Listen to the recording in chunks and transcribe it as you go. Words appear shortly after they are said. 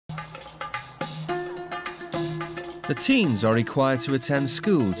The teens are required to attend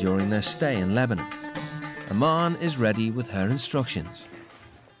school during their stay in Lebanon. Aman is ready with her instructions.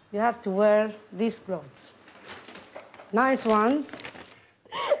 You have to wear these clothes. Nice ones.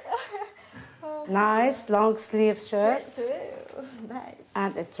 Nice long sleeve shirt. Nice.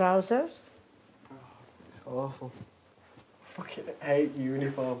 And the trousers. Oh, it's awful. I fucking hate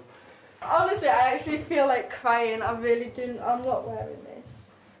uniform. Honestly, I actually feel like crying. I really do. I'm not wearing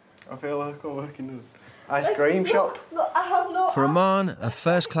this. I feel like I work in an ice cream shop. Look, I have no. For Aman, a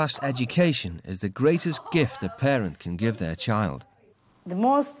first-class education is the greatest gift a parent can give their child. The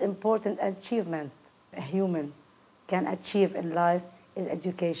most important achievement a human can achieve in life is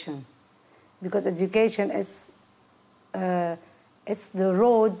education. Because education is it's the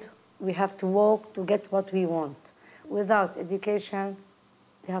road we have to walk to get what we want. Without education,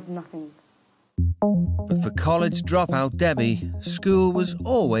 we have nothing. But for college dropout Debbie, school was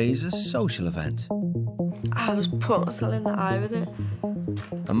always a social event. I was protesting in the eye with it.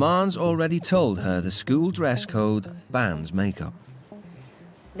 Aman's already told her the school dress code bans makeup.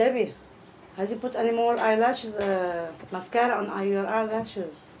 Debbie, has he put any more eyelashes, mascara on your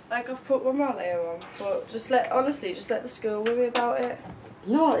eyelashes? Like, I've put one more layer on, but honestly, just let the school worry about it.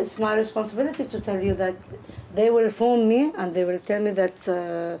 No, it's my responsibility to tell you that they will phone me and they will tell me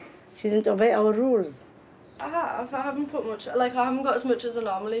that she didn't obey our rules. I haven't put much, like, I haven't got as much as I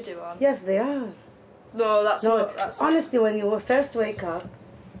normally do on. Yes, they are. No, that's not. Honestly, when you first wake up,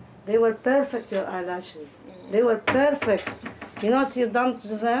 they were perfect, your eyelashes. They were perfect. You know what you've done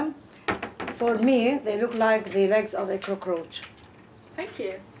to them? For me, they look like the legs of a cockroach. Thank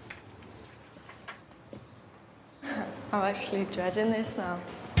you. I'm actually dreading this now.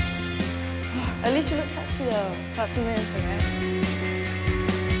 At least we look sexy though. That's the main thing,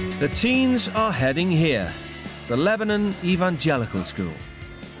 eh? The teens are heading here, the Lebanon Evangelical School.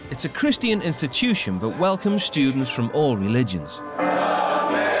 It's a Christian institution but welcomes students from all religions.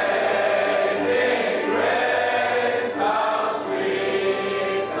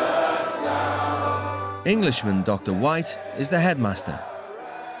 Englishman Dr. White is the headmaster.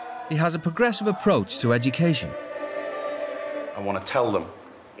 He has a progressive approach to education. I want to tell them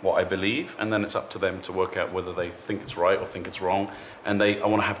what I believe, and then it's up to them to work out whether they think it's right or think it's wrong. And I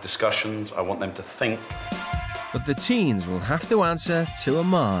want to have discussions. I want them to think. But the teens will have to answer to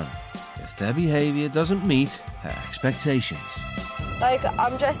Aman if their behaviour doesn't meet her expectations. Like,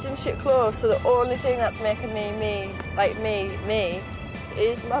 I'm dressed in shit clothes, so the only thing that's making me me,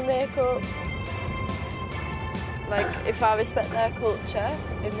 is my makeup. Like, if I respect their culture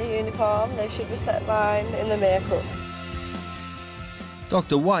in the uniform, they should respect mine in the makeup.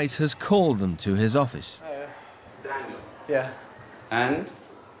 Dr. White has called them to his office. Daniel. Yeah. And?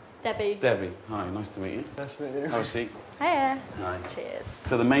 Debbie. Debbie. Hi, nice to meet you. Nice to meet you. Have a seat. Hiya. Hi. Cheers.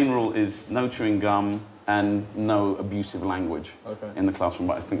 So the main rule is no chewing gum and no abusive language in the classroom,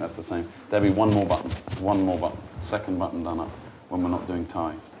 but I think that's the same. Debbie, one more button. One more button. Second button done up when we're not doing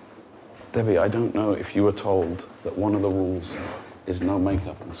ties. Debbie, I don't know if you were told that one of the rules is no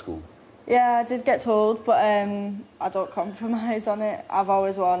makeup in school. Yeah, I did get told, but I don't compromise on it. I've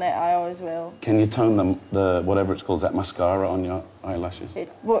always worn it, I always will. Can you tone the whatever it's called, is that mascara on your eyelashes? It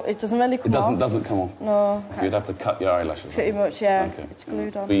doesn't really come off. It doesn't come off? No. You'd have to cut your eyelashes Pretty off. much, yeah. Okay. It's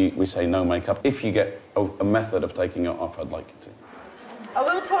glued on. We say no makeup. If you get a method of taking it off, I'd like you to. I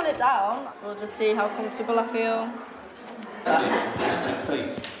will tone it down. We'll just see how comfortable I feel.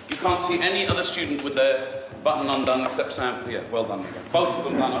 Please. You can't see any other student with their button undone except Sam. Yeah, well done. Both of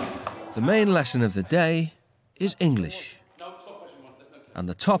them done up. The main lesson of the day is English. And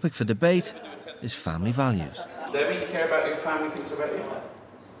the topic for debate is family values. Debbie, you care about what your family thinks about you?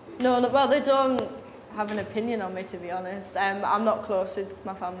 No, well, they don't have an opinion on me, to be honest. I'm not close with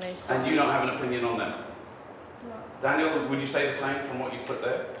my family, so... And you don't have an opinion on them? No. Daniel, would you say the same from what you put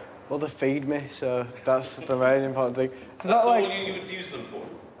there? Well, they feed me, so that's the very important thing. It's That's not all like... you would use them for?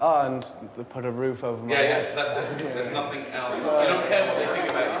 Oh, and they put a roof over my head. Yeah, that's it. There's nothing else. You don't care what they think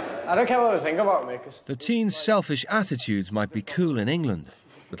about you? I don't care what they think about me, because... The teens' selfish attitudes might be cool in England,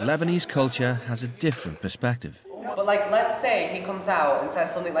 but Lebanese culture has a different perspective. But, like, let's say he comes out and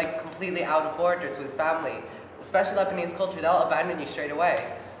says something, like, completely out of order to his family. Especially Lebanese culture, they'll abandon you straight away.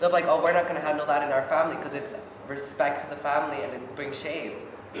 They'll be like, oh, we're not going to handle that in our family because it's respect to the family and it brings shame.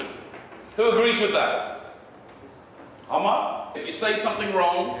 Who agrees with that? Omar, if you say something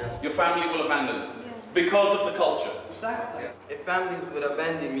wrong, your family will abandon it. Because of the culture. Exactly. If family would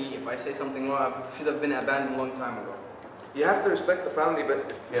abandon me if I say something wrong, I should have been abandoned a long time ago. You have to respect the family,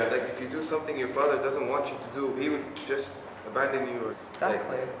 but if you do something your father doesn't want you to do, he would just abandon you.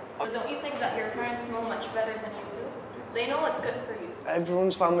 Exactly. But don't you think that your parents know much better than you do? They know what's good for you,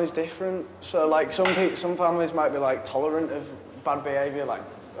 everyone's family's different. So like some families might be like tolerant of bad behaviour, like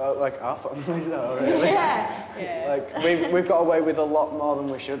our families are really. Yeah. Like we've got away with a lot more than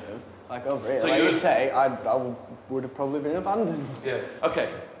we should have. Like over here, so like you say, I would have probably been abandoned. Yeah. Okay.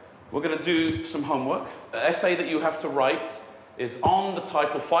 We're going to do some homework. The essay that you have to write is on the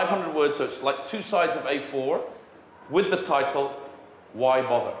title, 500 words, so it's like 2 sides of A4, with the title, Why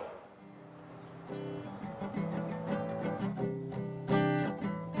Bother?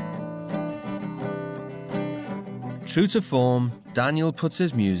 True to form, Daniel puts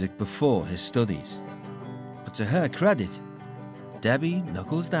his music before his studies. But to her credit, Debbie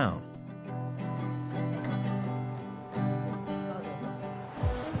knuckles down.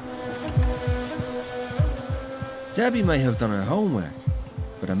 Debbie may have done her homework,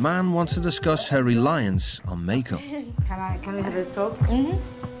 but a man wants to discuss her reliance on makeup. Can we have a talk? Mm-hmm.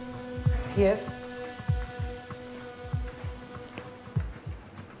 Here.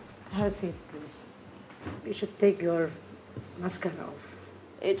 Have a seat, please. You should take your mascara off.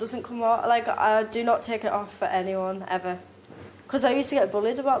 It doesn't come off. Like, I do not take it off for anyone, ever. Because I used to get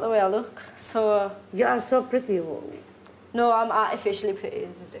bullied about the way I look, so... You are so pretty. No, I'm artificially pretty,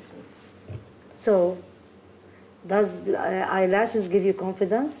 there's a difference. So, does eyelashes give you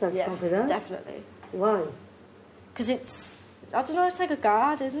confidence? Self-confidence? Yeah, definitely. Why? Because it's... I don't know, it's like a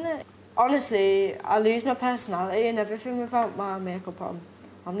guard, isn't it? Honestly, I lose my personality and everything without my makeup on.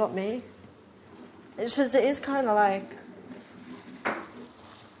 I'm not me. It's just, it is kind of like...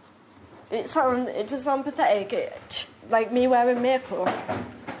 It does sound pathetic. Like me wearing makeup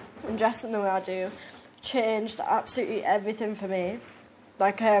and dressing the way I do changed absolutely everything for me.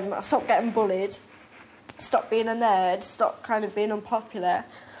 Like, I stopped getting bullied, stopped being a nerd, stopped kind of being unpopular,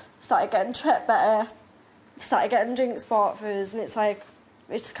 started getting treated better, started getting drinks bought for us, and it's like,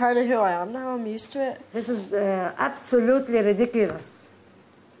 it's kind of who I am now, I'm used to it. This is absolutely ridiculous.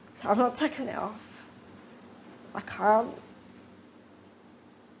 I'm not taking it off. I can't.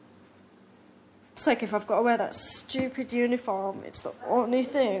 It's like if I've got to wear that stupid uniform, it's the only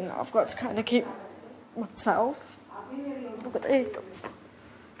thing I've got to kind of keep myself. Look at the hiccups.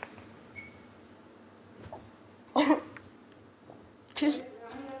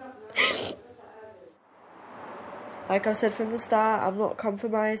 Like I said from the start, I'm not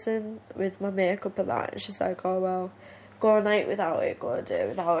compromising with my makeup and that. It's just like, oh well, go a night without it, go a day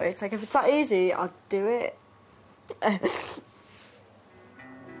without it. It's like, if it's that easy, I'll do it.